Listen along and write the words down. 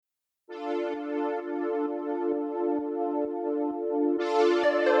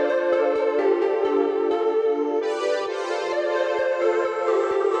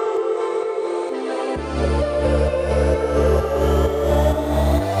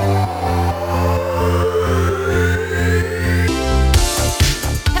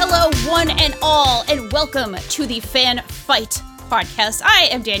welcome to the Fan Fight podcast. I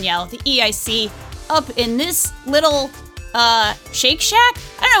am Danielle, the EIC, up in this little, Shake Shack?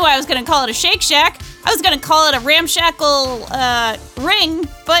 I don't know why I was gonna call it a Shake Shack. I was gonna call it a ramshackle, ring,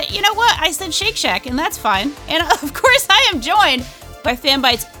 but you know what? I said Shake Shack, and that's fine. And of course, I am joined by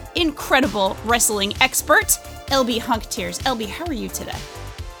FanBite's incredible wrestling expert, LB Hunk Tears. LB, how are you today?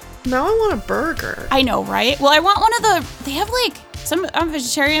 Now I want a burger. I know, right? Well, I want one of the, they have like, I'm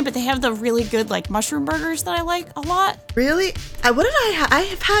vegetarian, but they have the really good like mushroom burgers that I like a lot. Really? What did I have? I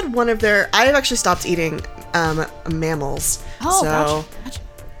have had one of their, I have actually stopped eating mammals. Oh, so gotcha.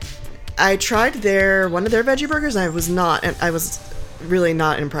 I tried one of their veggie burgers, and I was really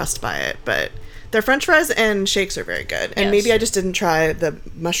not impressed by it, but their french fries and shakes are very good. And maybe I just didn't try the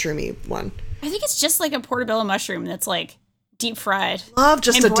mushroomy one. I think it's just like a portobello mushroom that's like deep fried. Love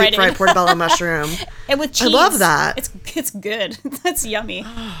just a deep fried portobello mushroom. And with cheese. I love that. It's good. That's yummy.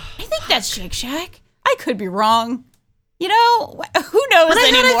 I think that's Shake Shack. I could be wrong. You know, who knows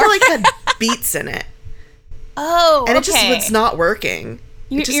anymore? I feel like it had beets in it. Oh, and okay. it's not working.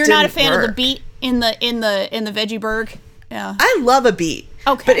 You're not a fan of the beet in the veggie burg? Yeah. I love a beet.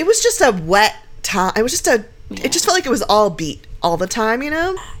 Okay. But it was just a wet time. It was just it just felt like it was all beet all the time, you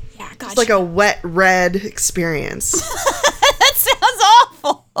know? Yeah, gotcha. It's like a wet red experience. That sounds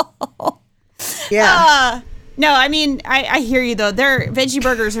awful. Yeah. No, I mean, I hear you though. Their veggie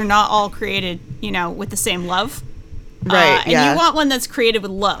burgers are not all created, you know, with the same love. Right, and you want one that's created with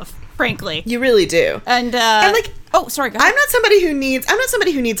love, frankly. You really do. And like, oh, sorry, go ahead. I'm not somebody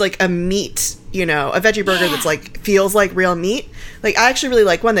who needs like a meat, you know, a veggie burger that's like feels like real meat. Like I actually really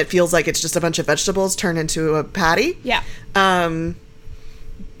like one that feels like it's just a bunch of vegetables turned into a patty. Yeah.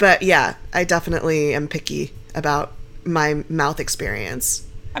 But yeah, I definitely am picky about my mouth experience.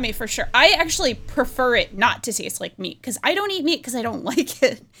 I mean, for sure. I actually prefer it not to taste like meat because I don't eat meat because I don't like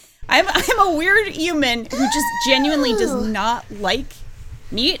it. I'm a weird human who just genuinely does not like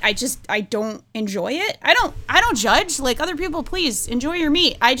meat. I don't enjoy it. I don't judge. Like other people, please enjoy your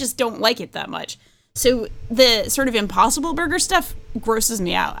meat. I just don't like it that much. So the sort of Impossible Burger stuff grosses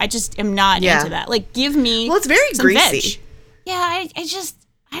me out. I just am not into that. Like give me it's very some greasy. Veg. Yeah, I just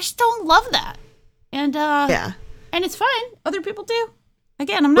don't love that. And and it's fine. Other people do.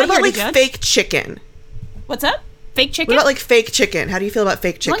 Again, I'm not here to judge. What about like fake chicken? What's up? Fake chicken? What about like fake chicken? How do you feel about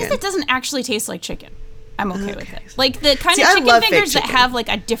fake chicken? As long as it doesn't actually taste like chicken, I'm okay with it. Like the kind of chicken fingers that have like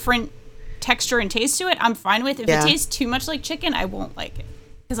a different texture and taste to it, I'm fine with. If it tastes too much like chicken, I won't like it.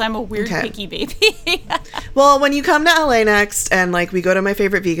 Because I'm a weird picky baby. Well, when you come to LA next and like we go to my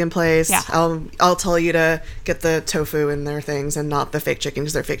favorite vegan place, I'll tell you to get the tofu in their things and not the fake chicken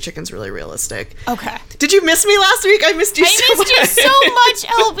because their fake chicken's really realistic. Okay. Did you miss me last week? I missed you so much. I missed you so much,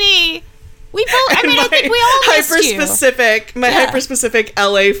 LB. We both. I mean, I think we all missed you. Hyper-specific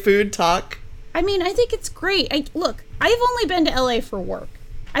LA food talk. I mean, I think it's great. Look, I've only been to LA for work.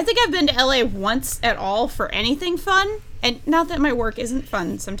 I think I've been to LA once at all for anything fun. And not that my work isn't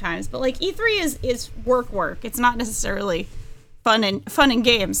fun sometimes, but like E3 is work. It's not necessarily fun and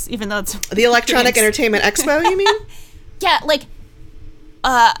games, even though it's the Electronic Entertainment Expo, you mean? Yeah, like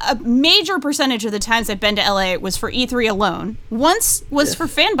a major percentage of the times I've been to LA was for E3 alone. Once was for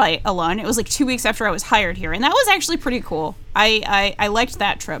FanBite alone. It was like 2 weeks after I was hired here, and that was actually pretty cool. I liked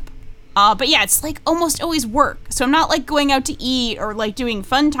that trip. But yeah, it's like almost always work. So I'm not like going out to eat or like doing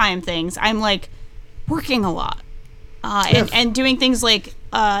fun time things. I'm like working a lot. And doing things like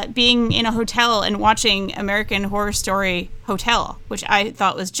being in a hotel and watching American Horror Story Hotel, which I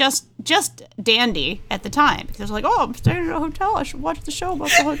thought was just dandy at the time. Because I was like, oh, I'm staying at a hotel. I should watch the show about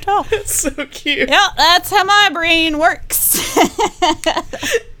the hotel. It's so cute. Yeah, that's how my brain works.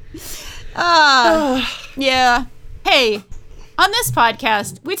 Yeah. Hey, on this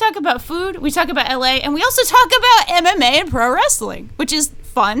podcast, we talk about food, we talk about LA, and we also talk about MMA and pro wrestling, which is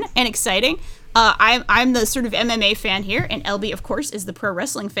fun and exciting. I'm the sort of MMA fan here, and LB, of course, is the pro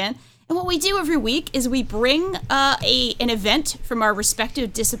wrestling fan. And what we do every week is we bring an event from our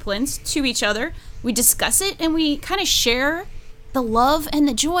respective disciplines to each other. We discuss it, and we kind of share the love and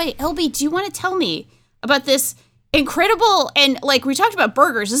the joy. LB, do you want to tell me about this incredible, and like we talked about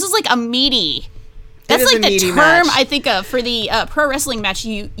burgers, this is like a meaty... That's like the term match I think of for the pro wrestling match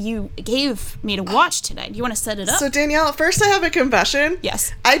you gave me to watch today. Do you want to set it up? So Danielle, first I have a confession.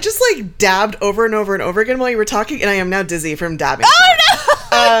 Yes. I just like dabbed over and over and over again while you were talking, and I am now dizzy from dabbing. Oh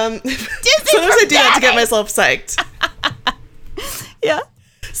no! Dizzy sometimes I do that to get myself psyched. Yeah.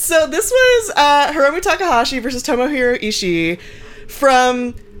 So this was Hiromu Takahashi versus Tomohiro Ishii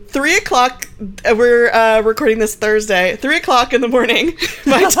from 3 o'clock. We're recording this Thursday, 3 o'clock in the morning,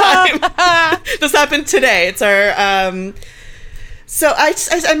 my time. This happened today. It's our So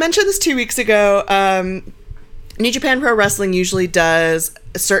I mentioned this 2 weeks ago. New Japan Pro Wrestling usually does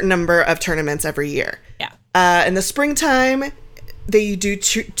a certain number of tournaments every year. Yeah. In the springtime, they do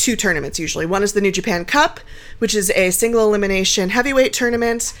two tournaments usually. One is the New Japan Cup, which is a single elimination heavyweight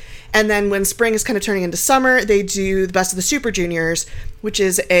tournament. And then when spring is kind of turning into summer, they do the Best of the Super Juniors, which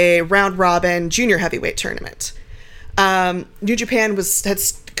is a round robin junior heavyweight tournament. New Japan had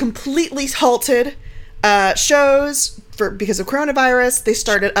completely halted shows because of coronavirus. They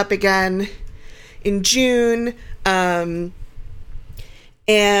started up again in June, and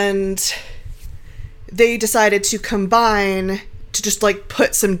they decided to combine to just like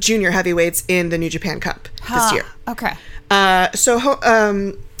put some junior heavyweights in the New Japan Cup this year. Okay. So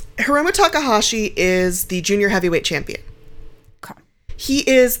Hiromu Takahashi is the junior heavyweight champion. Okay. He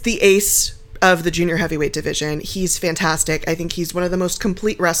is the ace of the junior heavyweight division. He's fantastic. I think he's one of the most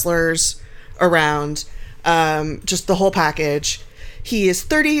complete wrestlers around. Just the whole package. He is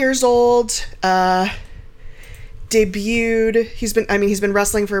 30 years old. Debuted. He's been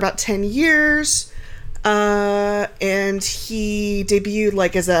wrestling for about 10 years. And he debuted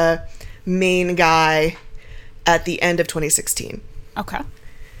like as a main guy at the end of 2016. Okay.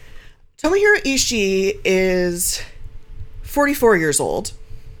 Tomohiro Ishii is 44 years old.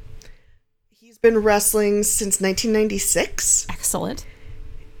 He's been wrestling since 1996. Excellent.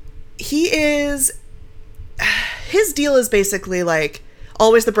 His deal is basically like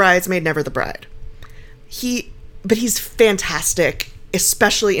always the bridesmaid, never the bride. But he's fantastic,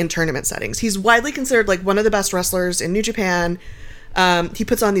 especially in tournament settings. He's widely considered like one of the best wrestlers in New Japan. He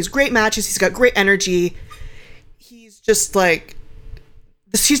puts on these great matches. He's got great energy. He's just like,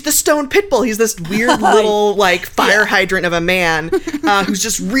 he's the Stone Pitbull. He's this weird little like fire hydrant of a man who's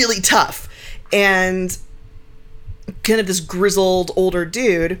just really tough and kind of this grizzled older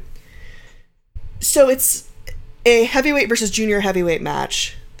dude. So it's a heavyweight versus junior heavyweight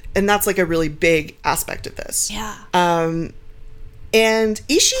match, and that's like a really big aspect of this. Yeah. And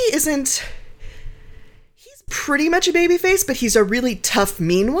Ishii he's pretty much a babyface, but he's a really tough,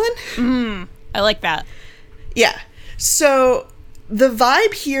 mean one. I like that. Yeah. So the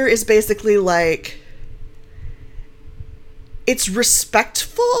vibe here is basically like, it's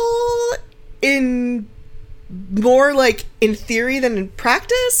respectful in more like in theory than in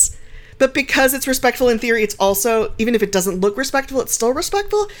practice. But because it's respectful in theory, it's also, even if it doesn't look respectful, it's still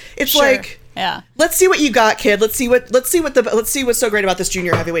respectful. It's Sure. like, Yeah. let's see what you got, kid. Let's see what's so great about this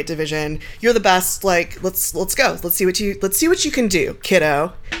junior heavyweight division. You're the best. Like, let's go. Let's see what you can do,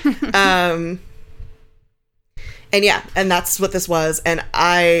 kiddo. And yeah, and that's what this was. And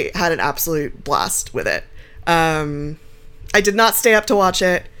I had an absolute blast with it. I did not stay up to watch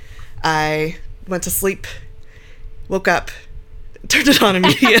it. I went to sleep, woke up, turned it on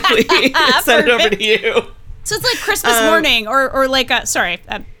immediately, sent it over to you. So it's like Christmas morning or like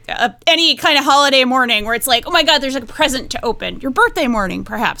any kind of holiday morning where it's like, oh my God, there's like a present to open. Your birthday morning,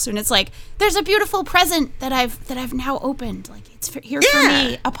 perhaps. And it's like, there's a beautiful present that I've now opened. Like it's here for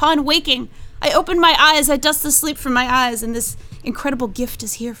me. Upon waking, I open my eyes, I dust the sleep from my eyes, and this incredible gift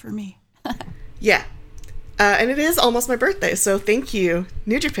is here for me. Yeah. And it is almost my birthday, so thank you,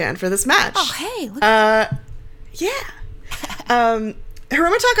 New Japan, for this match. Oh, hey. Look Yeah.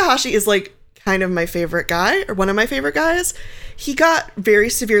 Hiromu Takahashi is like kind of my favorite guy, or one of my favorite guys. He got very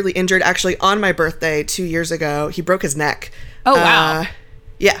severely injured actually on my birthday 2 years ago. He broke his neck. Oh, wow.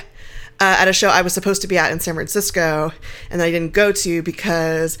 Yeah. At a show I was supposed to be at in San Francisco, and I didn't go to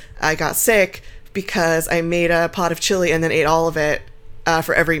because I got sick, because I made a pot of chili and then ate all of it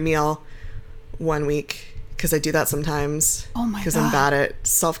for every meal 1 week, because I do that sometimes. Oh my God. Because I'm bad at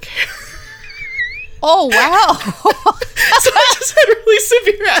self-care. Oh, wow. So I just had really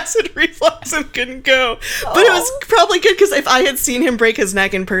severe acid reflux and couldn't go. But it was probably good, because if I had seen him break his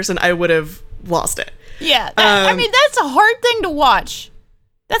neck in person, I would have lost it. Yeah. I mean, that's a hard thing to watch.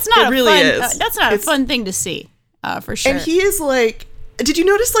 That's not a fun thing to see, for sure. And he is like, did you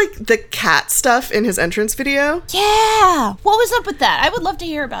notice like the cat stuff in his entrance video? Yeah. What was up with that? I would love to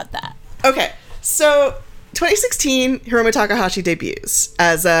hear about that. Okay. So 2016, Hiromu Takahashi debuts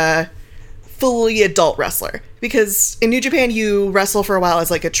as a fully adult wrestler, because in New Japan you wrestle for a while as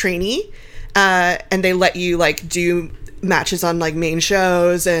like a trainee, and they let you like do matches on like main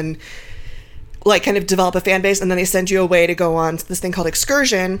shows and like kind of develop a fan base, and then they send you away to go on to this thing called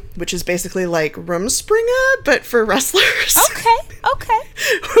Excursion, which is basically like Rumspringa but for wrestlers. Okay.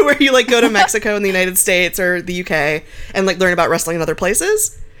 Where you like go to Mexico and the United States or the UK and like learn about wrestling in other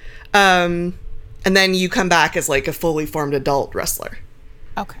places, and then you come back as like a fully formed adult wrestler.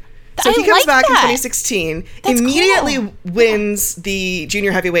 Okay. So he comes back in that. 2016, That's immediately cool. wins the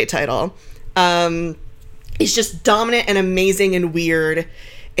junior heavyweight title, and is just dominant and amazing and weird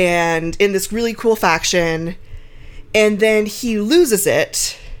and in this really cool faction. And then he loses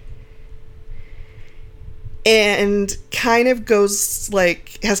it and kind of goes,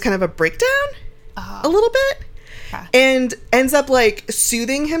 like, has kind of a breakdown a little bit. Yeah. And ends up, like,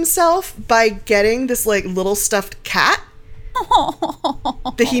 soothing himself by getting this, like, little stuffed cat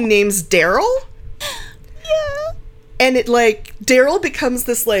that he names Daryl. Yeah. And it, like, Daryl becomes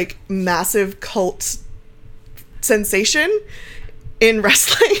this, like, massive cult sensation in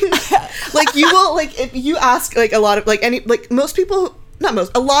wrestling. Like, you will, like, if you ask, like, a lot of, like, any, like, most people, not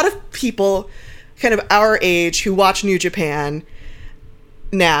most, a lot of people kind of our age who watch New Japan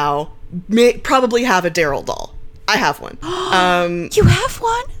now may probably have a Daryl doll. I have one. You have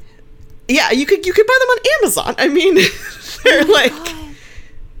one? Yeah, you could buy them on Amazon. I mean, they're like,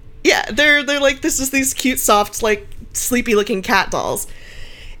 yeah, they're like, this is these cute, soft, like, sleepy looking cat dolls.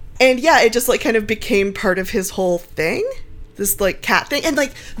 And yeah, it just, like, kind of became part of his whole thing, this, like, cat thing. And,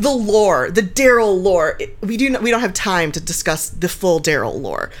 like, the lore, the Daryl lore, we don't have time to discuss the full Daryl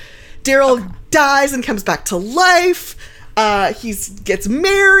lore. Daryl dies and comes back to life. He gets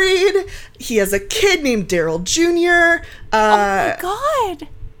married. He has a kid named Daryl Jr. Oh my god.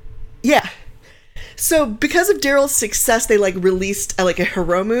 Yeah. So because of Daryl's success, they, like, released a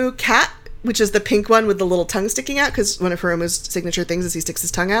Hiromu cat, which is the pink one with the little tongue sticking out, because one of Hiromu's signature things is he sticks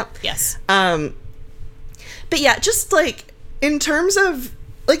his tongue out. Yes. But yeah, just, like, in terms of,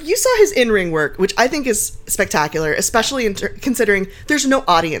 like, you saw his in-ring work, which I think is spectacular, especially considering there's no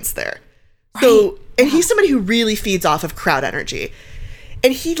audience there. Right. So, and he's somebody who really feeds off of crowd energy.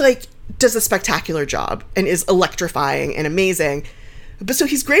 And he, like, does a spectacular job and is electrifying and amazing. But so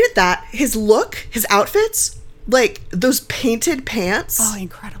he's great at that. His look, his outfits, like, those painted pants. Oh,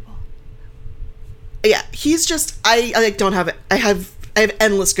 incredible. Yeah, he's just, I have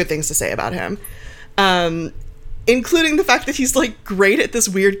endless good things to say about him. Including the fact that he's, like, great at this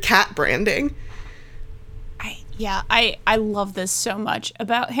weird cat branding. I love this so much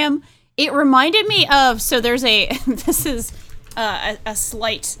about him. It reminded me of, so there's this is a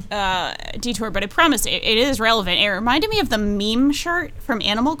slight detour, but I promise it is relevant. It reminded me of the meme shirt from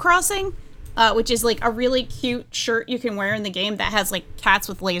Animal Crossing, which is, like, a really cute shirt you can wear in the game that has, like, cats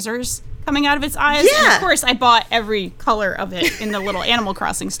with lasers coming out of its eyes. Yeah. And of course, I bought every color of it in the little Animal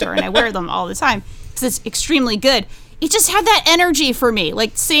Crossing store, and I wear them all the time because it's extremely good. It just had that energy for me,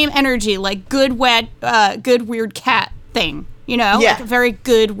 like, same energy, like, good weird cat thing, you know? Yeah. Like a very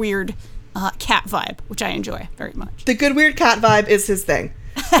good, weird cat vibe, which I enjoy very much. The good, weird cat vibe is his thing.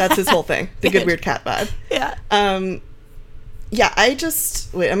 That's his whole thing. The good, weird cat vibe. Yeah. Yeah, I'm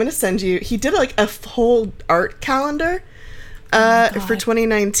going to send you, he did, like, a whole art calendar for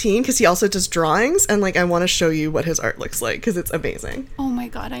 2019, because he also does drawings, and, like, I want to show you what his art looks like, because it's amazing. Oh my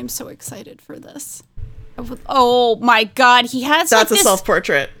god, I'm so excited for this. Oh my god, he has, that's like, a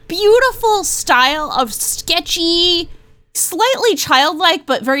self-portrait. Beautiful style of sketchy, slightly childlike,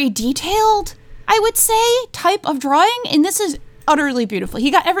 but very detailed, I would say, type of drawing, and this is utterly beautiful.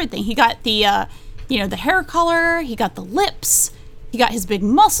 He got everything. He got the, the hair color, he got the lips, he got his big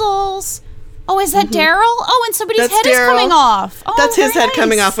muscles. Oh, is that Daryl? Oh, and somebody's head is coming off. Oh, that's his head nice.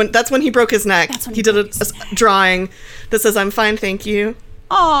 Coming off. That's when he broke his neck. He did a drawing that says, "I'm fine, thank you."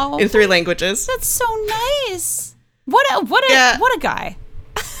 Oh, in 3 languages. That's so nice. What a guy.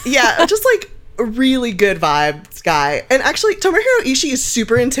 Yeah, just, like, a really good vibes guy. And actually, Tomohiro Ishii is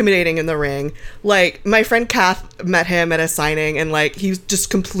super intimidating in the ring. Like, my friend Kath met him at a signing, and, like, he's just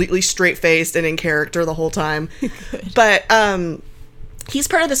completely straight-faced and in character the whole time. But he's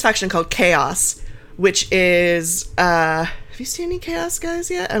part of this faction called Chaos, which is have you seen any Chaos guys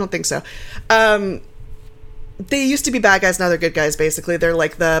yet? I don't think so. They used to be bad guys, now they're good guys, basically. They're,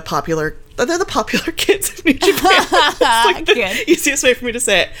 like, the popular kids of New Japan. It's, like, the easiest way for me to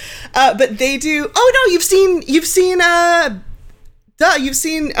say it. But they do, you've seen Yano, you've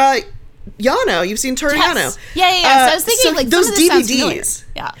seen Toru Yano. Yeah. So I was thinking, like, those some of this sounds familiar. DVDs.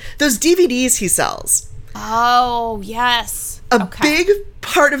 Yeah. Those DVDs he sells. Oh, yes. A big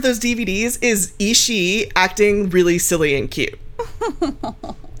part of those DVDs is Ishii acting really silly and cute.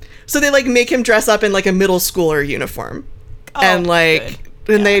 So they, like, make him dress up in, like, a middle schooler uniform. And, like,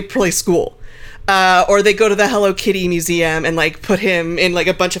 then they play school. Or they go to the Hello Kitty museum and, like, put him in, like,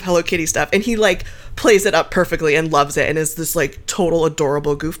 a bunch of Hello Kitty stuff. And he, like, plays it up perfectly and loves it and is this, like, total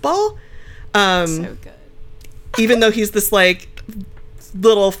adorable goofball. So good. Even though he's this, like,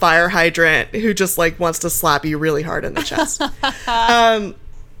 little fire hydrant who just, like, wants to slap you really hard in the chest.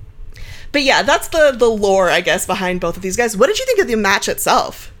 But yeah, that's the lore, I guess, behind both of these guys. What did you think of the match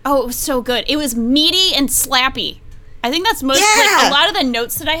itself? Oh, it was so good. It was meaty and slappy. I think that's most, like, a lot of the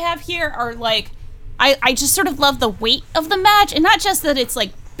notes that I have here are, like, I just sort of love the weight of the match, and not just that it's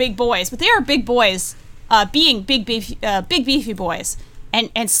like big boys, but they are big boys, being big beefy boys,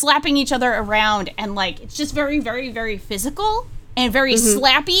 and slapping each other around, and like it's just very, very, very physical and very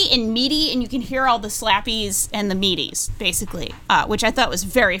slappy and meaty, and you can hear all the slappies and the meaties basically, which I thought was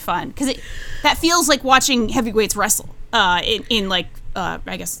very fun because that feels like watching heavyweights wrestle in like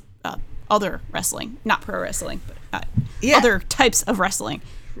I guess other wrestling, not pro wrestling, but other types of wrestling,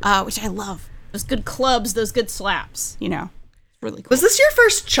 which I love. Those good clubs, those good slaps, really cool. Was this your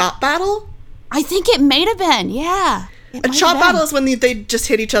first chop battle? I think it may have been, yeah. A chop battle is when they just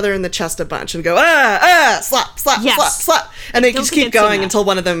hit each other in the chest a bunch and go, slap, slap, yes. slap, slap. And they just keep going until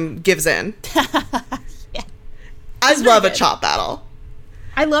one of them gives in. Yeah. I love a chop battle.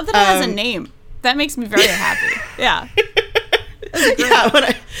 I love that it has a name. That makes me very happy. Yeah.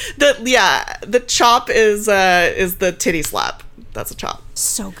 Yeah, the chop is the titty slap. That's a chop.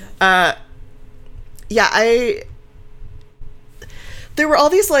 So good. There were all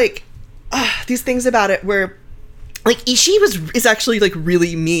these like these things about it where like Ishii is actually like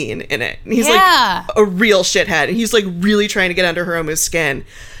really mean in it. And he's like a real shithead, and he's like really trying to get under Hiromu's skin.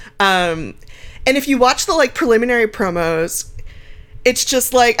 And if you watch the like preliminary promos, it's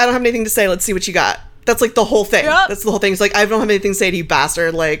just like, I don't have anything to say. Let's see what you got. That's like the whole thing. Yep. That's the whole thing. It's like, I don't have anything to say to you,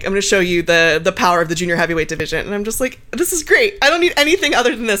 bastard. Like, I'm going to show you the power of the junior heavyweight division. And I'm just like, this is great. I don't need anything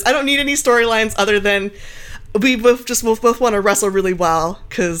other than this. I don't need any storylines other than we both want to wrestle really well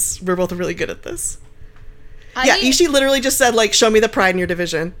because we're both really good at this. Ishii literally just said, like, show me the pride in your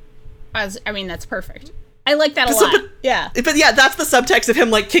division. I mean, that's perfect. I like that a lot. But yeah, that's the subtext of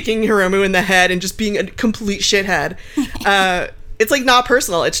him, like, kicking Hiromu in the head and just being a complete shithead. It's, like, not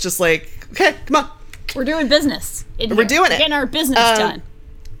personal. It's just like, okay, come on. We're doing business. We're doing it. Getting our business done.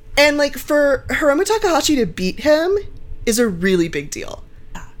 And, like, for Hiromu Takahashi to beat him is a really big deal.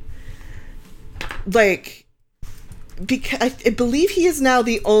 Like, because I believe he is now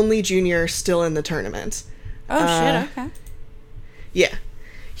the only junior still in the tournament. Oh, shit, okay. Yeah.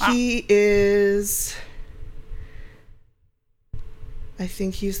 Wow. He is... I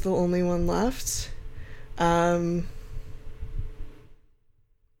think he's the only one left.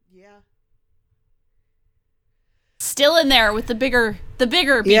 Still in there with the bigger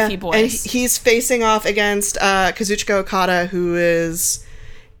beefy boys. And he's facing off against Kazuchika Okada, who is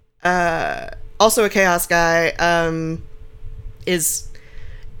also a Chaos guy,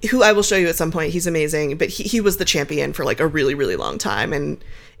 who I will show you at some point. He's amazing, but he was the champion for like a really, really long time and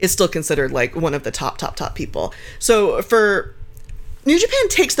is still considered like one of the top people. So for New Japan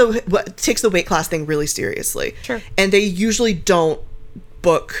takes the weight class thing really seriously. Sure. And they usually don't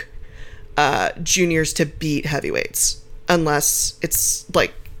book juniors to beat heavyweights unless it's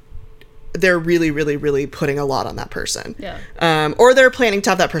like they're really, really, really putting a lot on that person. Yeah. Or they're planning to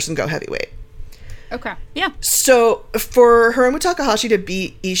have that person go heavyweight. Okay. Yeah. So for Hiromu Takahashi to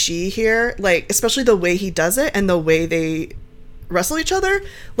beat Ishii here, like especially the way he does it and the way they wrestle each other,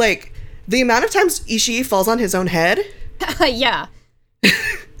 like the amount of times Ishii falls on his own head. Yeah.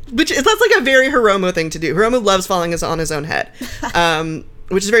 That's like a very Hiromu thing to do. Hiromu loves falling on his own head.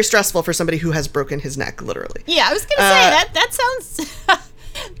 Which is very stressful for somebody who has broken his neck, literally. Yeah, I was going to say, that sounds...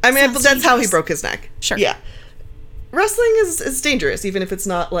 I mean, but that's how he broke his neck. Sure. Yeah. Wrestling is dangerous, even if it's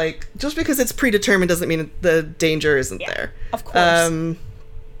not, like... Just because it's predetermined doesn't mean the danger isn't there. Of course.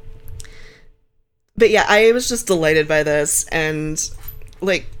 But yeah, I was just delighted by this, and,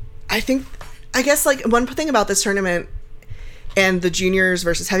 like, I guess, like, one thing about this tournament and the juniors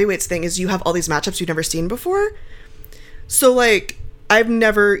versus heavyweights thing is you have all these matchups you've never seen before. So, like...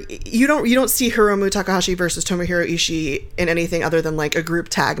 you don't see Hiromu Takahashi versus Tomohiro Ishii in anything other than like a group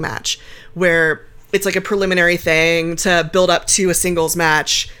tag match where it's like a preliminary thing to build up to a singles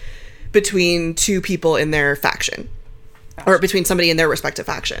match between two people in their faction or between somebody in their respective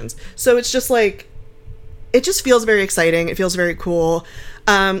factions. So it's just like, it just feels very exciting. It feels very cool.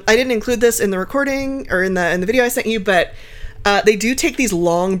 I didn't include this in the recording or in the video I sent you, but they do take these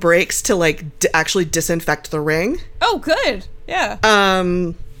long breaks to like actually disinfect the ring. Oh, good. Yeah.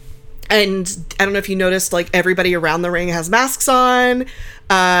 And I don't know if you noticed, like everybody around the ring has masks on.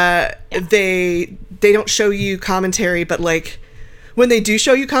 They don't show you commentary, but like when they do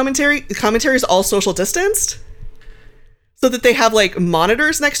show you commentary is all social distanced. So that they have like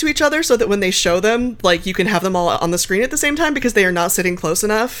monitors next to each other so that when they show them, like you can have them all on the screen at the same time because they are not sitting close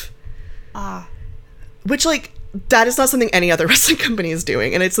enough. Which like, that is not something any other wrestling company is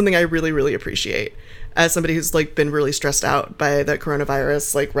doing. And it's something I really, really appreciate as somebody who's like been really stressed out by the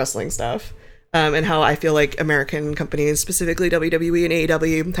coronavirus, like wrestling stuff. And how I feel like American companies, specifically WWE and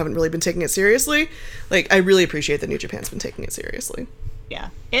AEW, haven't really been taking it seriously. Like, I really appreciate that New Japan's been taking it seriously. Yeah.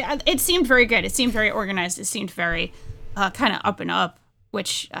 It seemed very good. It seemed very organized. It seemed very kind of up and up,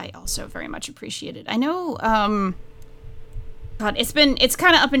 which I also very much appreciated. I know, God, it's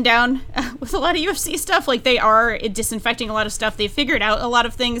kind of up and down with a lot of UFC stuff. Like, they are disinfecting a lot of stuff. They figured out a lot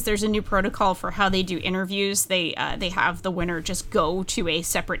of things. There's a new protocol for how they do interviews. They have the winner just go to a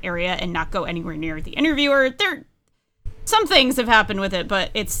separate area and not go anywhere near the interviewer. Some things have happened with it,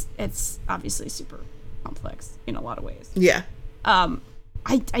 but it's obviously super complex in a lot of ways. Yeah.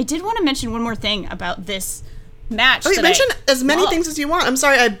 I did want to mention one more thing about this match. Okay, mention as many things as you want. I'm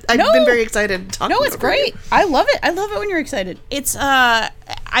sorry, I've been very excited talking. No, it's great. I love it. I love it when you're excited. It's I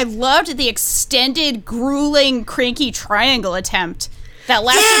loved the extended, grueling, cranky triangle attempt that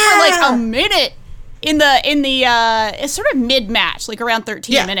lasted for like a minute in the sort of mid match, like around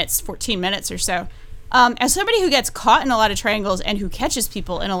 13 minutes, 14 minutes or so. As somebody who gets caught in a lot of triangles and who catches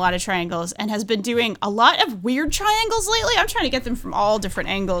people in a lot of triangles and has been doing a lot of weird triangles lately, I'm trying to get them from all different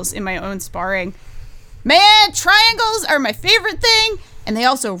angles in my own sparring. Man, triangles are my favorite thing, and they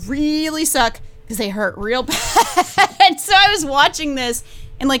also really suck because they hurt real bad. So I was watching this,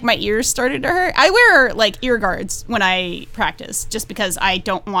 and like my ears started to hurt. I wear like ear guards when I practice just because I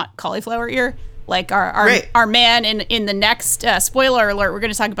don't want cauliflower ear. Like our man in the next spoiler alert, we're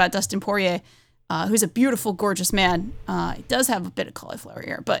going to talk about Dustin Poirier. Who's a beautiful, gorgeous man. He does have a bit of cauliflower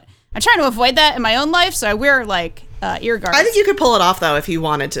ear, but I'm trying to avoid that in my own life, so I wear, like, ear guards. I think you could pull it off, though, if you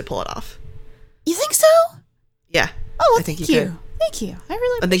wanted to pull it off. You think so? Yeah. Oh, well, I think thank you you. could. Thank you.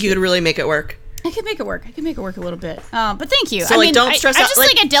 I think you could really make it work. I could make it work. I could make it work a little bit. But thank you. So, like, don't stress out. I'm just,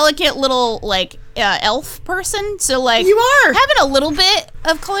 like, a delicate little, like, elf person, so, like... You are! Having a little bit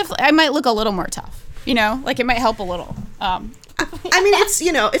of cauliflower, I might look a little more tough, you know? Like, it might help a little. I mean, it's,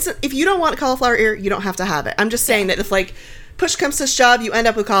 if you don't want cauliflower ear, you don't have to have it. I'm just saying that if, like, push comes to shove, you end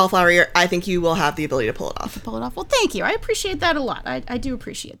up with cauliflower ear, I think you will have the ability to pull it off. Well, thank you. I appreciate that a lot. I do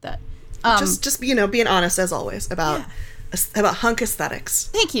appreciate that. Just being honest, as always, about hunk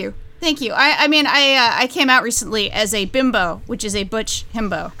aesthetics. Thank you. I mean, I came out recently as a bimbo, which is a butch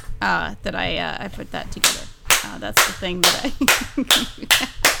himbo, that I put that together. That's the thing that I...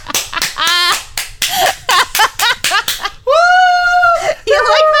 You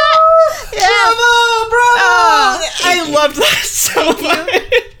like that? Yeah. Bravo! I loved that so much.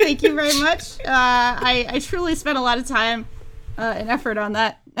 Thank you very much. I truly spent a lot of time and effort on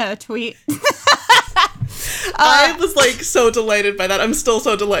that tweet. I was like so delighted by that. I'm still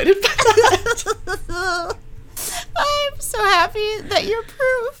so delighted by that. I'm so happy that you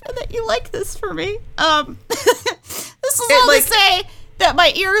approve and that you like this for me. This is all to say that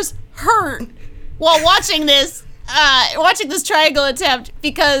my ears hurt while watching this triangle attempt,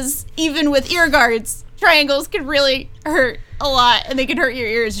 because even with ear guards, triangles can really hurt a lot, and they can hurt your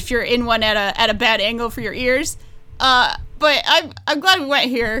ears if you're in one at a bad angle for your ears. But I'm glad we went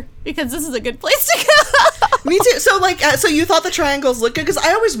here because this is a good place to go. Me too. So so you thought the triangles look good? Because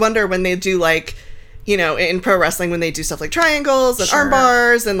I always wonder when they do in pro wrestling, when they do stuff like triangles and arm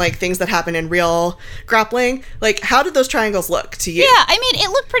bars and like things that happen in real grappling, like how did those triangles look to you? Yeah, I mean, it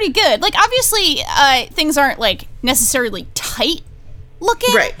looked pretty good. Like, obviously, things aren't like necessarily tight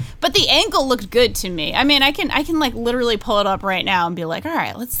looking, right? But the angle looked good to me. I mean, I can like literally pull it up right now and be like, all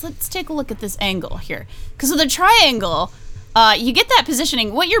right, let's take a look at this angle here. Because with a triangle, you get that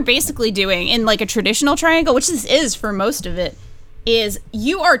positioning. What you're basically doing in like a traditional triangle, which this is for most of it, is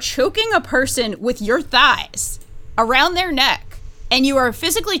you are choking a person with your thighs around their neck, and you are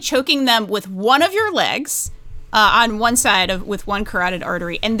physically choking them with one of your legs on one side with one carotid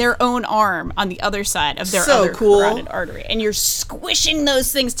artery, and their own arm on the other side of their other carotid artery. And you're squishing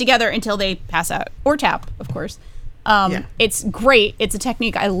those things together until they pass out. Or tap, of course. It's great. It's a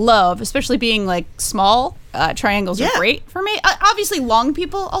technique I love, especially being like small. Triangles are great for me. Obviously, long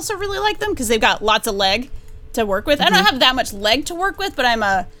people also really like them because they've got lots of leg to work with. Mm-hmm. I don't have that much leg to work with, but I'm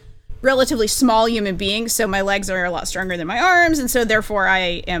a relatively small human being, so my legs are a lot stronger than my arms, and so therefore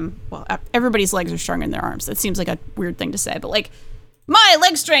I am, well, everybody's legs are stronger than their arms. That seems like a weird thing to say, but like my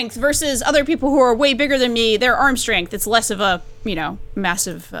leg strength versus other people who are way bigger than me, their arm strength, it's less of a,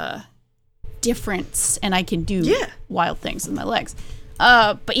 massive difference, and I can do wild things with my legs.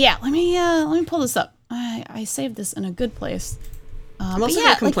 But yeah, let me pull this up. I saved this in a good place. I'm also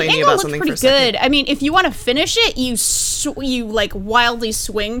complaining about something for a second. Good. I mean, if you want to finish it, you like wildly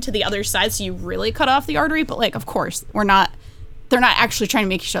swing to the other side, so you really cut off the artery. But like, of course, they're not actually trying to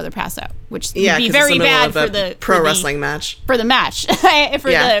make each other pass out, which would be very bad for the pro wrestling match. For the match,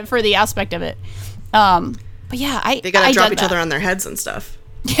 for the aspect of it. But yeah, they gotta drop each other on their heads and stuff.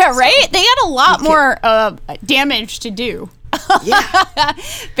 Yeah, right. They had a lot more damage to do. Yeah,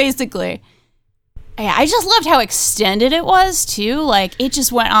 basically. Yeah, I just loved how extended it was too. Like it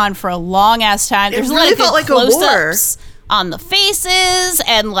just went on for a long ass time. There's really a lot of good close-ups on the faces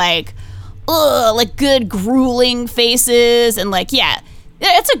and like good grueling faces and like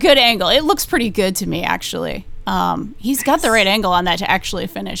it's a good angle. It looks pretty good to me actually. He's got the right angle on that to actually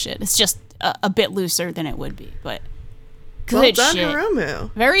finish it. It's just a bit looser than it would be, but good well done, shit.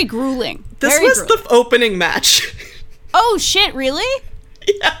 Hiromu. Very grueling. This Very was grueling. the opening match. Oh shit! Really?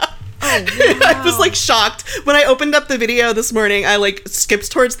 Yeah. Oh, wow. I was like shocked when I opened up the video this morning. I like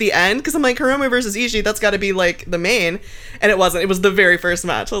skipped towards the end because I'm like, Hiromu versus Ishii, that's got to be like the main, and it wasn't. It was the very first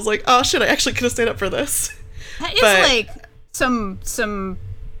match. I was like, oh shit, I actually could have stayed up for this. That is like some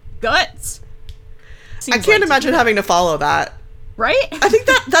guts. I can't imagine having to follow that. Right? I think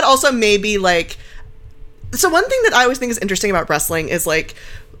that also may be like. So one thing that I always think is interesting about wrestling is like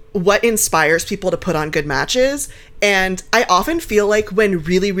what inspires people to put on good matches. And I often feel like when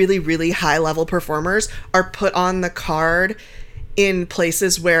really, really, really high level performers are put on the card in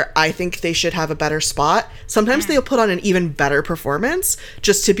places where I think they should have a better spot, sometimes they'll put on an even better performance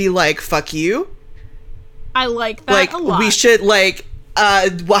just to be like, fuck you. I like that a lot. We should like,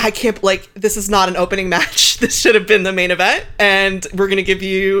 I can't, like, this is not an opening match. This should have been the main event. And we're going to give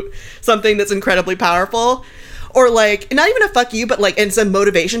you something that's incredibly powerful. Or like, not even a fuck you, but like, it's a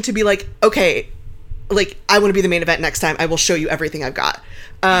motivation to be like, okay, like, I want to be the main event next time. I will show you everything I've got.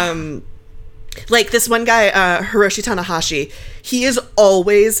 Like this one guy, Hiroshi Tanahashi, he is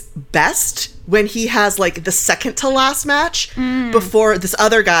always best when he has like the second to last match before this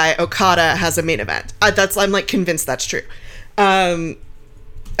other guy, Okada, has a main event. I'm like convinced that's true.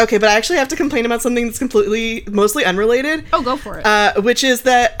 Okay, but I actually have to complain about something that's mostly unrelated. Oh, go for it. Which is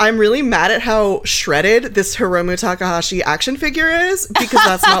that I'm really mad at how shredded this Hiromu Takahashi action figure is, because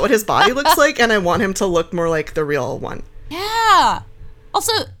that's not what his body looks like, and I want him to look more like the real one. Yeah.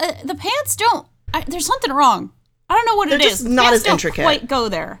 Also, the pants don't... there's something wrong. I don't know what it is. They're just not as intricate. Don't quite go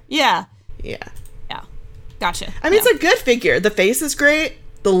there. Yeah. Yeah. Yeah. Gotcha. I mean, it's a good figure. The face is great.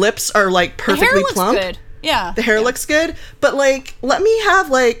 The lips are, like, perfectly the hair looks plump. Good. Yeah. The hair looks good. But, like, let me have,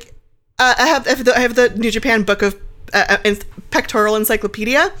 like... I have the New Japan book of... Pectoral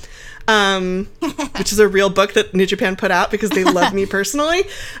Encyclopedia. Which is a real book that New Japan put out because they love me personally.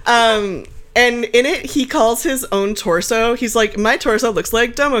 And in it, he calls his own torso. He's like, my torso looks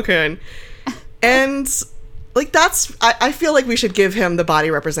like Domo-kun. And, like, that's... I feel like we should give him the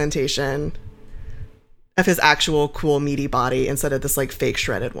body representation of his actual cool, meaty body instead of this, like, fake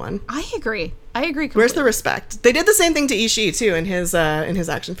shredded one. I agree completely. Where's the respect? They did the same thing to Ishii, too, in his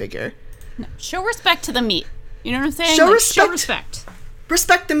action figure. No, show respect to the meat. You know what I'm saying? Show respect.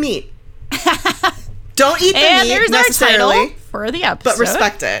 Respect the meat. Don't eat the and meat, there's necessarily. Our title for the episode. But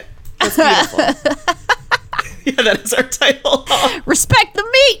respect it. That's beautiful. Yeah, that is our title. Respect the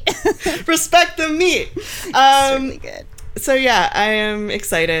meat. Respect the meat. Really good. So yeah, I am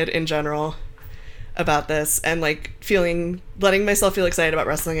excited in general about this and like letting myself feel excited about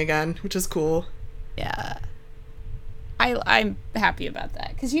wrestling again, which is cool. Yeah. I'm happy about that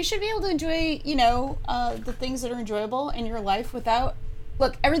because you should be able to enjoy, the things that are enjoyable in your life without.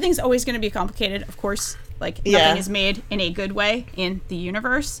 Look, everything's always going to be complicated, of course. Like nothing is made in a good way in the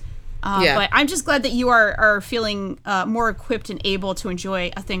universe. But I'm just glad that you are feeling more equipped and able to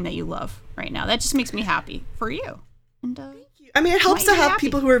enjoy a thing that you love right now. That just makes me happy for you. And I mean, it helps to have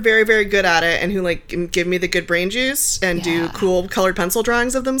people who are very, very good at it and who like can give me the good brain juice and do cool colored pencil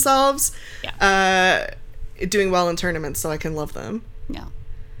drawings of themselves. Yeah. Doing well in tournaments so I can love them.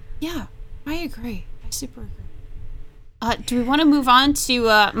 Yeah, I agree. I super agree. Do we want to move on to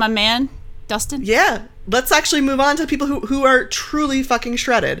my man, Dustin? Yeah. Let's actually move on to people who are truly fucking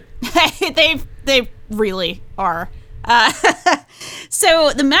shredded. They really are.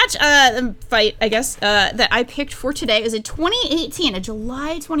 So the fight, I guess, that I picked for today is a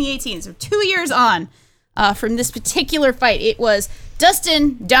July 2018. So 2 years on from this particular fight. It was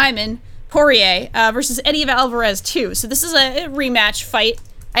Dustin Diamond Poirier versus Eddie Alvarez 2. So this is a rematch fight.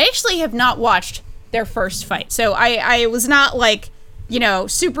 I actually have not watched their first fight. So I was not like,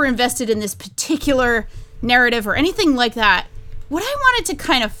 super invested in this particular narrative or anything like that. What I wanted to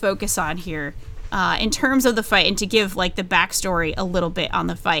kind of focus on here in terms of the fight and to give like the backstory a little bit on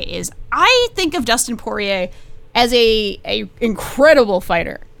the fight is I think of Dustin Poirier as a incredible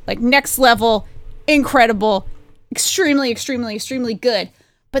fighter, like next level, incredible, extremely, extremely, extremely good.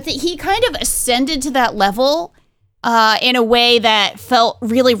 But that he kind of ascended to that level in a way that felt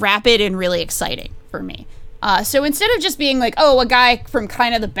really rapid and really exciting for me. So instead of just being like, a guy from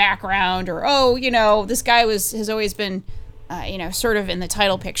kind of the background or, this guy has always been, sort of in the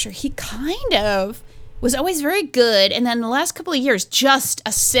title picture, he kind of was always very good, and then the last couple of years just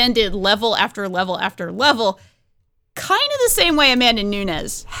ascended level after level after level, kind of the same way Amanda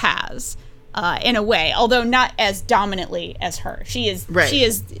Nunes has, in a way, although not as dominantly as her. She is,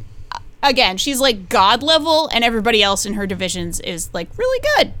 again, she's like god level, and everybody else in her divisions is like really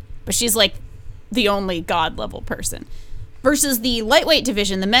good, but she's like the only god level person. Versus the lightweight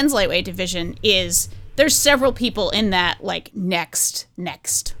division, the men's lightweight division there's several people in that like next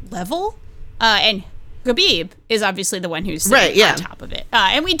level, and Khabib is obviously the one who's sitting on top of it.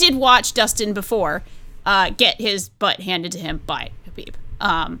 And we did watch Dustin before get his butt handed to him by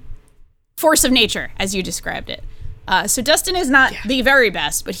Khabib. Force of nature, as you described it. So Dustin is not the very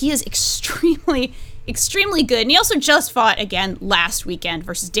best, but he is extremely, extremely good. And he also just fought again last weekend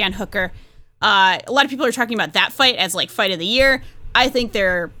versus Dan Hooker. A lot of people are talking about that fight as like fight of the year. I think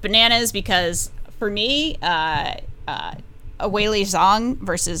they're bananas because for me, Weili Zhang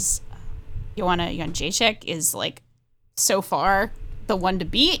versus Joanna Jędrzejczyk is like so far the one to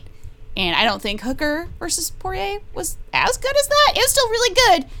beat, and I don't think Hooker versus Poirier was as good as that. It was still really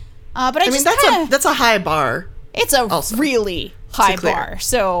good, but I mean that's a high bar. It's a really high bar.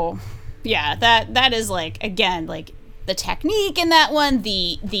 So yeah, that is like again like the technique in that one,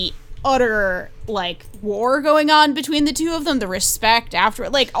 the utter like war going on between the two of them, the respect after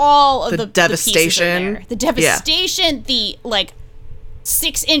it, like all of the devastation, the devastation, the like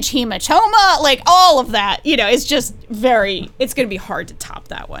 6-inch hematoma, like all of that, it's just it's gonna be hard to top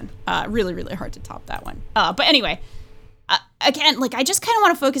that one. Really, really hard to top that one. But anyway, again, like I just kind of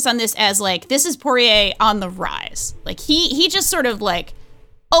want to focus on this as like this is Poirier on the rise. Like he just sort of like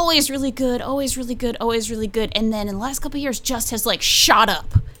always really good, always really good, always really good, and then in the last couple of years just has like shot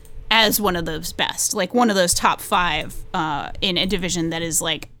up as one of those best, like one of those top 5 in a division that is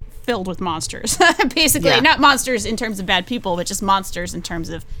like filled with monsters. Basically, not monsters in terms of bad people, but just monsters in terms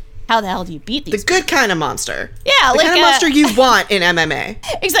of how the hell do you beat these? The good kind of monster. Yeah, the kind of monster you want in MMA.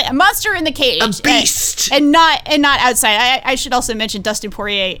 Exactly, a monster in the cage, a beast, and not outside. I should also mention Dustin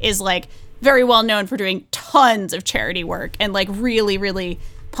Poirier is like very well known for doing tons of charity work and like really, really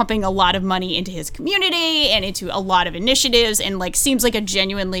pumping a lot of money into his community and into a lot of initiatives, and like seems like a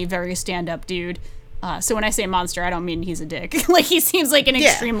genuinely very stand-up dude. So when I say monster, I don't mean he's a dick. Like he seems like an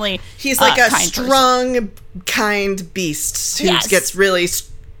extremely he's like a kind strong, person. Kind beast who gets really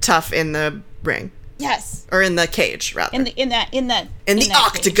tough in the ring. Yes, or in the cage rather. In the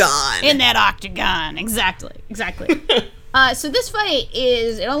octagon. Cage. In that octagon, exactly. So this fight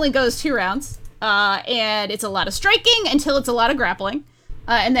it only goes 2 rounds, and it's a lot of striking until it's a lot of grappling.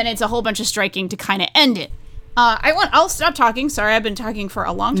 And then it's a whole bunch of striking to kind of end it. I'll stop talking. Sorry, I've been talking for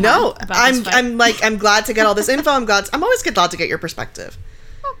a long time. No, about this fight. I'm glad to get all this info. I'm always glad to get your perspective.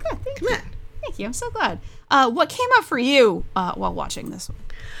 Oh, good. Thank you. Thank you. I'm so glad. What came up for you while watching this one?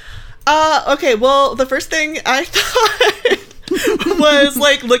 Okay. Well, the first thing I thought was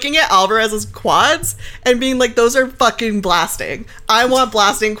like looking at Alvarez's quads and being like, those are fucking blasting. I want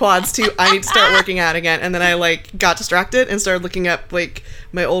blasting quads too. I need to start working out again. And then I like got distracted and started looking up like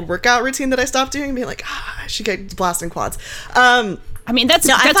my old workout routine that I stopped doing and being like, I should get blasting quads. I mean,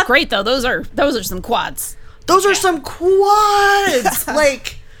 that's great though. Those are some quads. Those are some quads.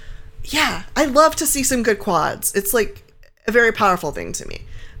 Like, yeah, I love to see some good quads. It's like a very powerful thing to me.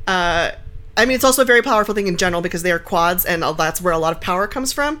 I mean, it's also a very powerful thing in general because they are quads, and that's where a lot of power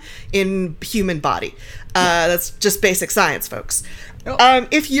comes from in human body. That's just basic science, folks. Oh.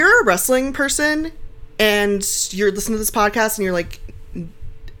 If you're a wrestling person and you're listening to this podcast and you're like,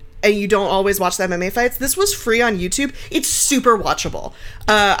 and you don't always watch the MMA fights, this was free on YouTube. It's super watchable.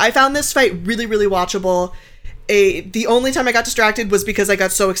 I found this fight really, really watchable. The only time I got distracted was because I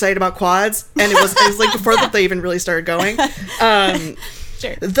got so excited about quads, and it was like before that they even really started going.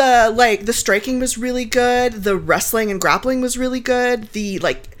 Sure. The striking was really good. The wrestling and grappling was really good. The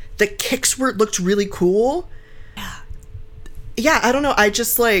kicks looked really cool. Yeah, I don't know. I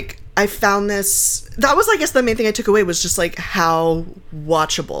just I found this. That was, I guess, the main thing I took away was just how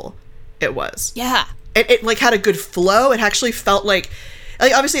watchable it was. Yeah. It had a good flow. It actually felt like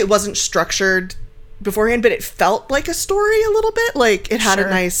obviously it wasn't structured beforehand, but it felt like a story a little bit. It had a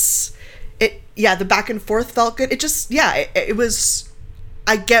nice. The back and forth felt good. It just it was.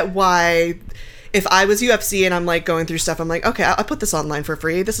 I get why if I was UFC and I'm going through stuff, I'm like, okay, I'll put this online for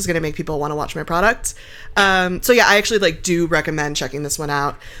free. This is going to make people want to watch my product. So yeah, I actually do recommend checking this one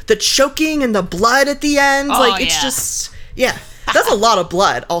out. The choking and the blood at the end, it's just, that's a lot of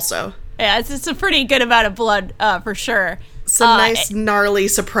blood also. Yeah, it's a pretty good amount of blood for sure. Some nice, gnarly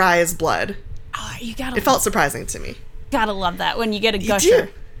surprise blood. Oh, it felt surprising to me. Gotta love that when you get a gusher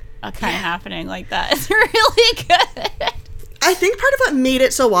kind of happening like that. It's really good. I think part of what made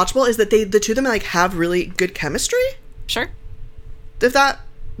it so watchable is that the two of them like have really good chemistry. Sure. If that,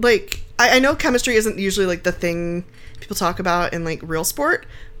 like, I know chemistry isn't usually like the thing people talk about in like real sport,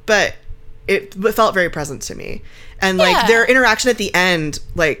 but it felt very present to me. And like their interaction at the end,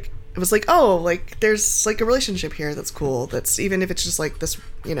 like, it was like, oh, like there's like a relationship here that's cool. That's, even if it's just like this,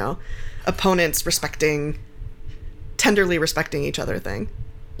 you know, opponents tenderly respecting each other thing.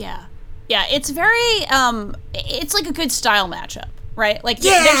 Yeah. Yeah, it's very, it's like a good style matchup, right? Like,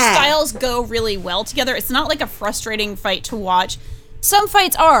 their styles go really well together. It's not like a frustrating fight to watch. Some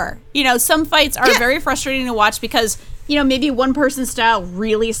fights are. You know, some fights are very frustrating to watch because, you know, maybe one person's style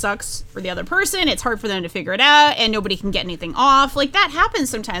really sucks for the other person. It's hard for them to figure it out, and nobody can get anything off. Like, that happens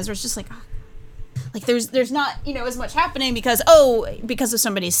sometimes where it's just like, like there's not, you know, as much happening because of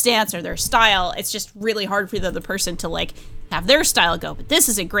somebody's stance or their style. It's just really hard for the other person to, like, have their style go. But this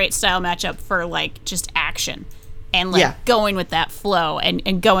is a great style matchup for, like, just action and, like, going with that flow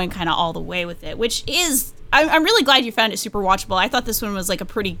and going kind of all the way with it, which is, I'm really glad you found it super watchable. I thought this one was, like, a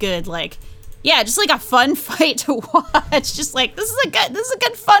pretty good, like, just, like, a fun fight to watch. Just, like, this is a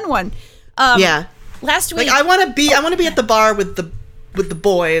good fun one. Last week, like, I want to be at the bar with the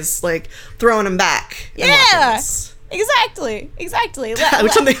boys, like, throwing them back. Yeah, exactly. Which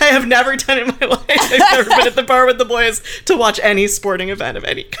is something I have never done in my life. I've never been at the bar with the boys to watch any sporting event of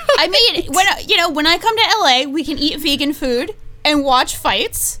any kind. I mean, when I come to LA, we can eat vegan food and watch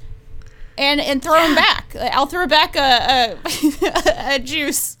fights and throw them back. I'll throw back a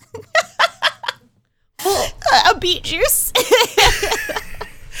juice. A beet juice.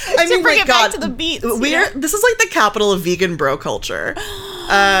 I mean, bring like, it back to the beets. This is like the capital of vegan bro culture.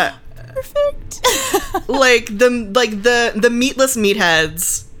 Perfect. like the meatless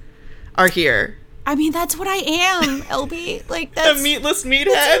meatheads are here. I mean, that's what I am, LB. Like, that's a meatless meathead.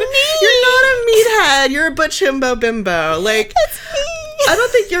 You're not a meathead. You're a butch himbo bimbo. Like, that's me. I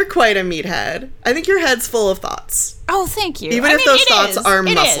don't think you're quite a meathead. I think your head's full of thoughts. Oh, thank you. Even if those thoughts are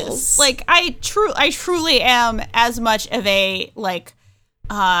muscles. Like, I truly am as much of a, like,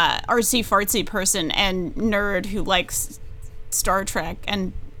 artsy fartsy person and nerd who likes Star Trek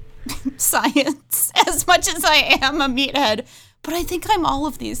and science as much as I am a meathead. But I think I'm all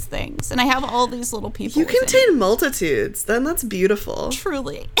of these things, and I have all these little people. You contain multitudes. Then that's beautiful.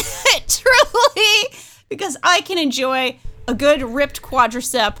 Truly. Because I can enjoy a good ripped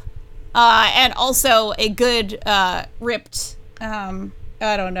quadricep, and also a good ripped, I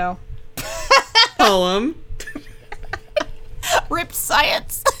don't know. Poem. Ripped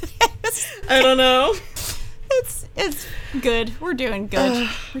science. I don't know. It's good. We're doing good.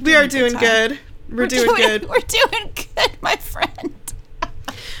 We are doing good. We're doing good. We're doing good, my friend.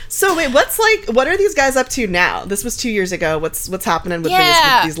 So wait, what are these guys up to now? This was 2 years ago. What's happening with these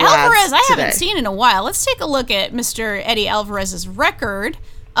lads Alvarez, I today? haven't seen in a while. Let's take a look at Mr. Eddie Alvarez's record.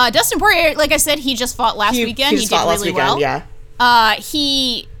 Dustin Poirier, like I said, he just fought last weekend. He did really well. Yeah.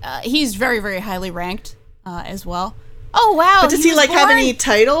 He's very, very highly ranked as well. Oh wow! But does he like have any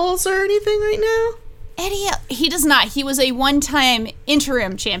titles or anything right now? Eddie, he does not. He was a one-time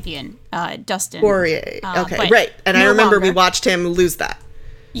interim champion, Dustin Poirier. Okay, right. And I remember we watched him lose that.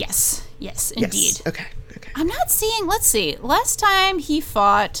 Yes, indeed. Yes. Okay. I'm not seeing. Let's see. Last time he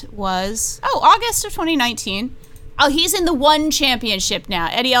fought was August of 2019. Oh, he's in the ONE Championship now.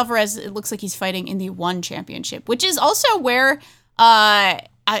 Eddie Alvarez. It looks like he's fighting in the ONE Championship, which is also where a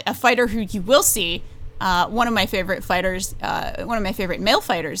fighter who you will see. One of my favorite fighters, one of my favorite male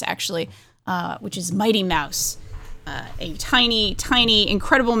fighters, actually, which is Mighty Mouse, a tiny, tiny,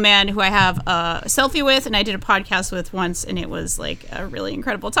 incredible man who I have a selfie with, and I did a podcast with once, and it was like a really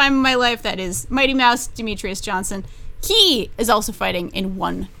incredible time in my life. That is Mighty Mouse, Demetrius Johnson. He is also fighting in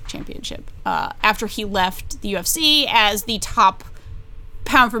ONE Championship after he left the UFC as the top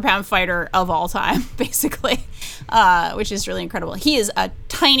pound-for-pound fighter of all time, basically, which is really incredible. He is a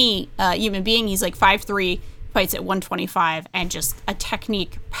tiny human being. He's like 5'3", fights at 125, and just a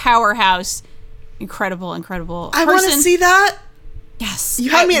technique powerhouse. Incredible person. I want to see that. Yes. You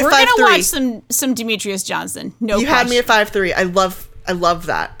had me at 5'3". We're going to watch some Demetrius Johnson. No question. You had me at 5'3". I love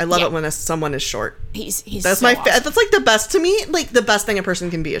that. I love it when someone is short. He's that's so awesome. That's like the best to me. Like the best thing a person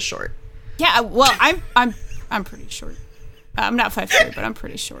can be is short. Yeah. Well, I'm pretty short. I'm not 5'3", but I'm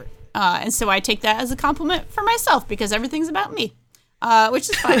pretty short. And so I take that as a compliment for myself because everything's about me, which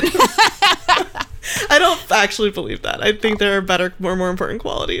is fine. I don't actually believe that. I think there are better, more important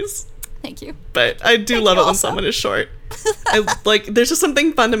qualities. Thank you. But I do love it when someone is short. There's just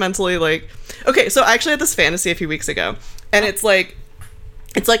something fundamentally like, okay, so I actually had this fantasy a few weeks ago, and it's like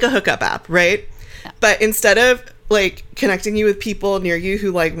a hookup app, right? Yeah. But instead of like connecting you with people near you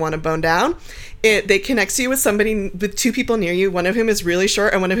who like want to bone down, they connects you with two people near you, one of whom is really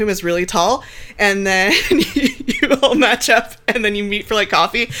short and one of whom is really tall, and then you all match up, and then you meet for like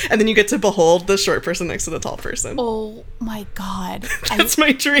coffee, and then you get to behold the short person next to the tall person. Oh my God. That's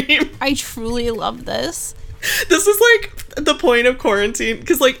my dream. I truly love this. This is like the point of quarantine,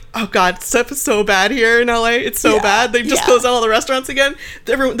 because like, oh God, stuff is so bad here in LA. It's so bad. They've just closed down all the restaurants again.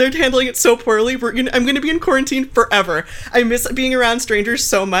 They're handling it so poorly. I'm going to be in quarantine forever. I miss being around strangers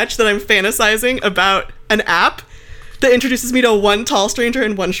so much that I'm fantasizing about an app that introduces me to one tall stranger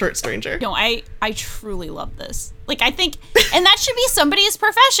and one short stranger. No, I truly love this. Like, I think, and that should be somebody's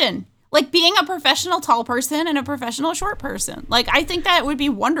profession. Like, being a professional tall person and a professional short person. Like, I think that would be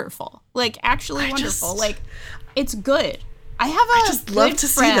wonderful. Like, actually wonderful. Like, it's good. I have a love good to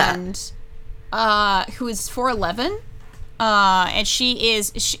see friend who is 4'11", and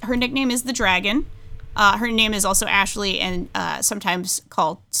her nickname is the Dragon. Her name is also Ashley, and sometimes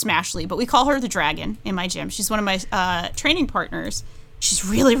called Smashly, but we call her the Dragon in my gym. She's one of my training partners. She's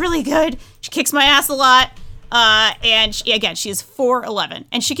really, really good. She kicks my ass a lot. And she's 4'11",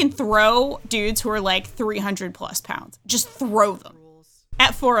 and she can throw dudes who are like 300 plus pounds. Just throw them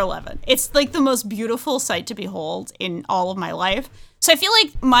at 4'11". It's like the most beautiful sight to behold in all of my life. So I feel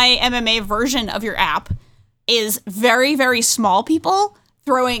like my MMA version of your app is very, very small people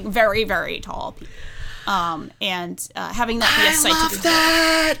throwing very, very tall people. And having that be a sight to behold.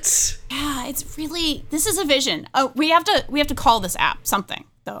 I love that. Yeah, it's really, this is a vision. Oh, we have to call this app something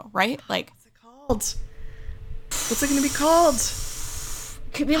though, right? Like, what's it called? What's it going to be called?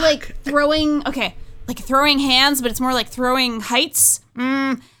 Could be like throwing, like throwing hands, but it's more like throwing heights.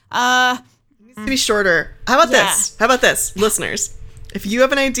 It needs to be shorter. How about this? Listeners, if you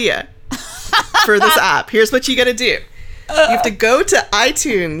have an idea for this app, here's what you got to do. You have to go to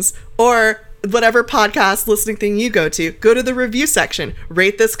iTunes or whatever podcast listening thing you go to the review section,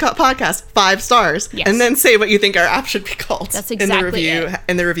 rate this podcast 5 stars, and then say what you think our app should be called. That's exactly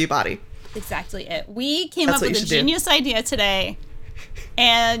in the review body. Exactly it. We came up with a genius idea today,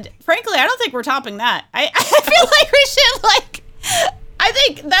 and frankly, I don't think we're topping that. I feel like we should I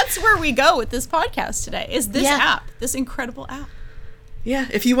think that's where we go with this podcast today, is this app, this incredible app. Yeah,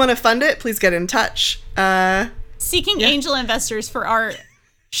 if you want to fund it, please get in touch. Seeking angel investors for our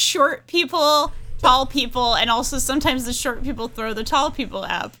short people, tall people, and also sometimes the short people throw the tall people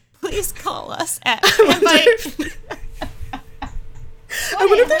app. Please call us at I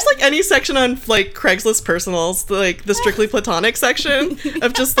wonder if there's like any section on like Craigslist personals, like the strictly platonic section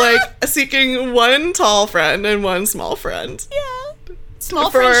of just like seeking one tall friend and one small friend. Yeah.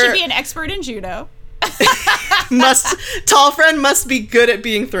 Small friend should be an expert in judo. Tall friend must be good at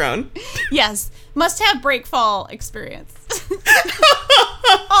being thrown. Yes. Must have break fall experience.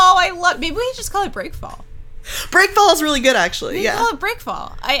 Oh, maybe we just call it break fall. Breakfall is really good, actually. Call it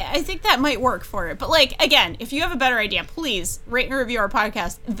breakfall. I think that might work for it. But like, again, if you have a better idea, please rate and review our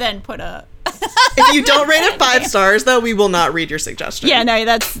podcast. Then put a. If you don't rate it 5 stars, though, we will not read your suggestion. Yeah, no,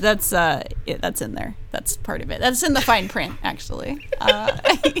 that's in there. That's part of it. That's in the fine print, actually.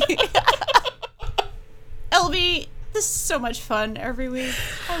 LB, this is so much fun every week.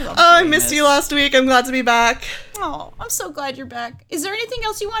 I missed you last week. I'm glad to be back. Oh, I'm so glad you're back. Is there anything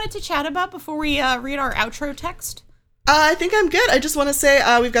else you wanted to chat about before we read our outro text? I think I'm good. I just want to say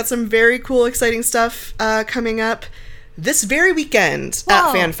we've got some very cool, exciting stuff coming up this very weekend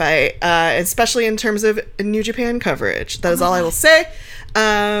at Fan Fight, especially in terms of New Japan coverage. That is all I will say.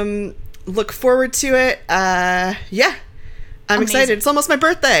 Look forward to it. Yeah. I'm excited. It's almost my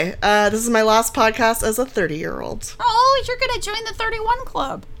birthday. This is my last podcast as a 30-year-old. Oh, you're going to join the 31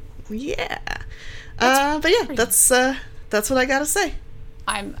 Club. Yeah. But yeah, that's what I got to say.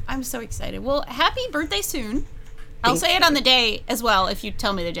 I'm so excited. Well, happy birthday soon. I'll say it on the day as well if you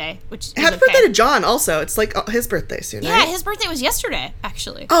tell me the day, which is happy birthday to John also. It's like his birthday soon, right? Yeah, his birthday was yesterday,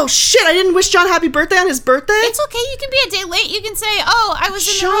 actually. Oh, shit. I didn't wish John happy birthday on his birthday? It's okay. You can be a day late. You can say, oh, I was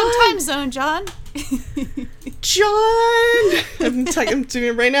in the wrong time zone, John. John! I'm doing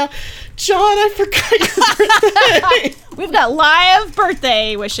it right now. John, I forgot your birthday. We've got live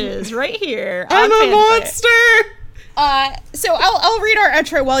birthday wishes right here. I'm a monster! So I'll read our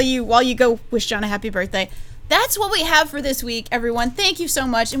outro while you go wish John a happy birthday. That's what we have for this week, everyone. Thank you so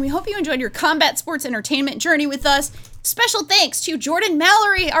much, and we hope you enjoyed your combat sports entertainment journey with us. Special thanks to Jordan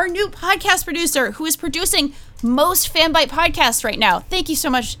Mallory, our new podcast producer, who is producing most Fanbyte podcasts right now. Thank you so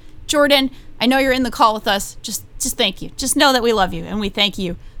much, Jordan. I know you're in the call with us. Just thank you. Just know that we love you, and we thank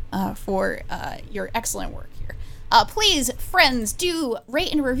you for your excellent work here. Please, friends, do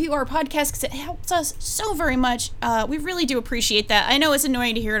rate and review our podcast because it helps us so very much. We really do appreciate that. I know it's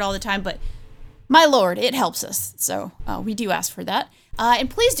annoying to hear it all the time, but My lord, it helps us. So we do ask for that. And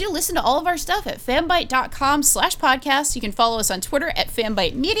please do listen to all of our stuff at fanbyte.com/podcast. You can follow us on Twitter at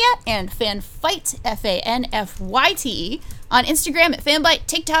fanbytemedia and fanfyte, FANFYTE, on Instagram at fanbyte,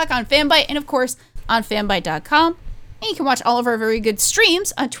 TikTok on fanbyte, and of course on fanbyte.com. And you can watch all of our very good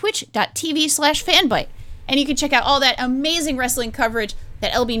streams on twitch.tv/fanbyte. And you can check out all that amazing wrestling coverage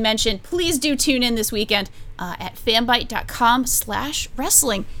that LB mentioned. Please do tune in this weekend at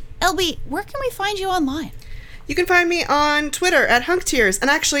fanbyte.com/wrestling. LB, where can we find you online? You can find me on Twitter at HunkTears. And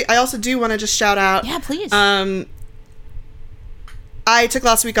actually, I also do want to just shout out. Yeah, please. I took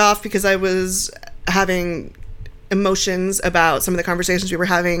last week off because I was having emotions about some of the conversations we were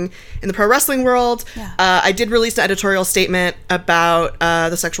having in the pro wrestling world. Yeah. I did release an editorial statement about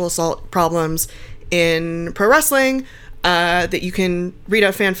the sexual assault problems in pro wrestling that you can read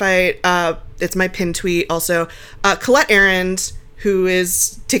at FanFight. It's my pinned tweet also. Colette Arend, who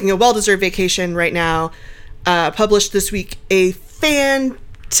is taking a well-deserved vacation right now, published this week a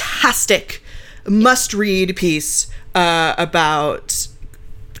fantastic must-read piece about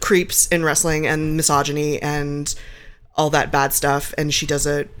creeps in wrestling and misogyny and all that bad stuff. And she does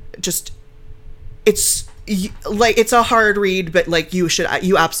it's a hard read, but like you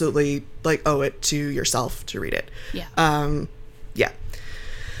absolutely like owe it to yourself to read it. Yeah. Yeah.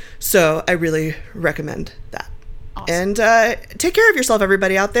 So I really recommend that. Awesome. And take care of yourself,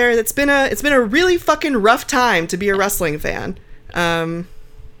 everybody out there. It's been a really fucking rough time to be a wrestling fan. And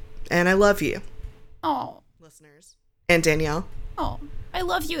I love you. Oh. Listeners. And Danielle. Oh. I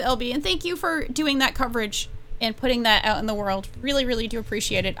love you, LB, and thank you for doing that coverage and putting that out in the world. Really, really do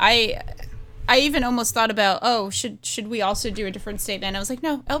appreciate it. I even almost thought about, should we also do a different statement? I was like,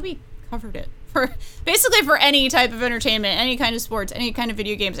 no, LB covered it. For any type of entertainment, any kind of sports, any kind of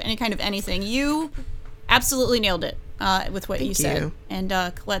video games, any kind of anything. You absolutely nailed it with what you said. And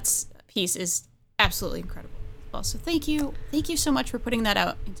Colette's piece is absolutely incredible as well. So thank you so much for putting that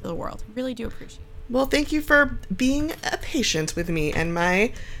out into the world. I really do appreciate it. Well, thank you for being patient with me and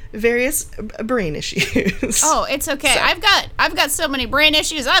my various brain issues. Oh, it's okay. So, I've got so many brain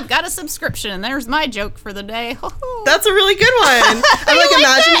issues. I've got a subscription, and there's my joke for the day. That's a really good one. I'm like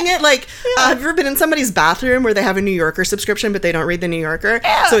imagining it. Like, have you ever been in somebody's bathroom where they have a New Yorker subscription, but they don't read the New Yorker?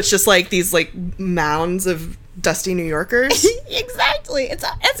 Yeah. So it's just like these like mounds of dusty New Yorkers. Exactly. I'm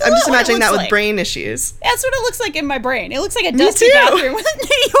just imagining that with brain issues. That's what it looks like in my brain. It looks like a dusty bathroom with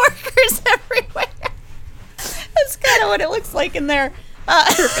New Yorkers everywhere. That's kind of what it looks like in there.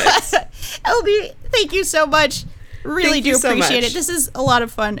 Perfect. LB, thank you so much. Really do appreciate it. This is a lot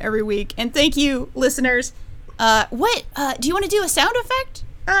of fun every week. And thank you, listeners. Do you want to do a sound effect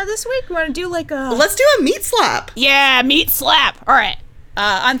this week? You want to do like a... Let's do a meat slap. Yeah, meat slap. All right.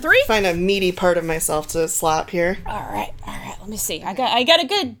 On 3? Find a meaty part of myself to slap here. All right. Let me see. I got a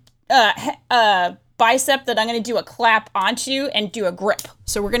good bicep that I'm going to do a clap onto and do a grip.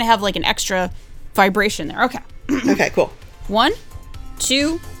 So we're going to have like an extra vibration there. Okay. Okay, cool. 1,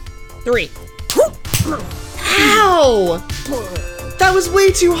 2, 3. Ow! That was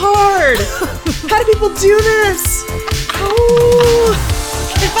way too hard. How do people do this? Oh.